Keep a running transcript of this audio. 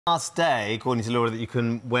Last day, according to Laura, that you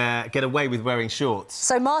can get away with wearing shorts.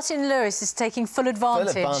 So Martin Lewis is taking full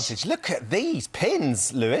advantage. Full advantage. Look at these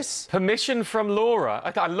pins, Lewis. Permission from Laura.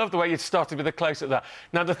 I love the way you started with a close at that.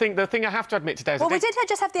 Now, the thing I have to admit today is... Well, we did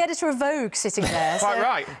just have the editor of Vogue sitting there. Quite so,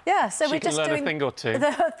 right. Yeah, so she we're just learn doing a thing or two.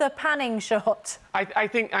 the panning shot. I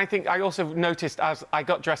think I also noticed as I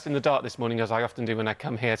got dressed in the dark this morning, as I often do when I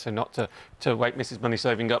come here, so not to wake Mrs. Money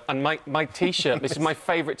Serving up, and my T-shirt, this is my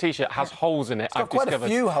favourite T-shirt, has holes in it. It's got quite a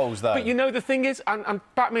few holes, though. But you know, the thing is, and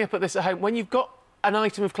back me up at this at home, when you've got an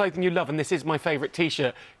item of clothing you love, and this is my favourite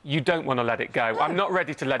T-shirt, you don't want to let it go. No. I'm not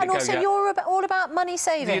ready to let it go yet. And also, you're all about money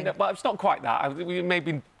saving. Well, it's not quite that.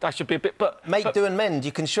 Maybe I should be a bit... But Make, do and mend.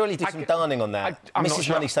 You can surely do some darning on that. Mrs.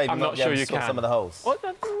 Money Saving might be able to sort some of the holes.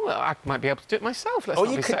 Well, I might be able to do it myself. Let's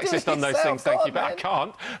not be sexist on those things, thank you, but I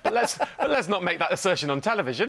can't. But let's not make that assertion on television.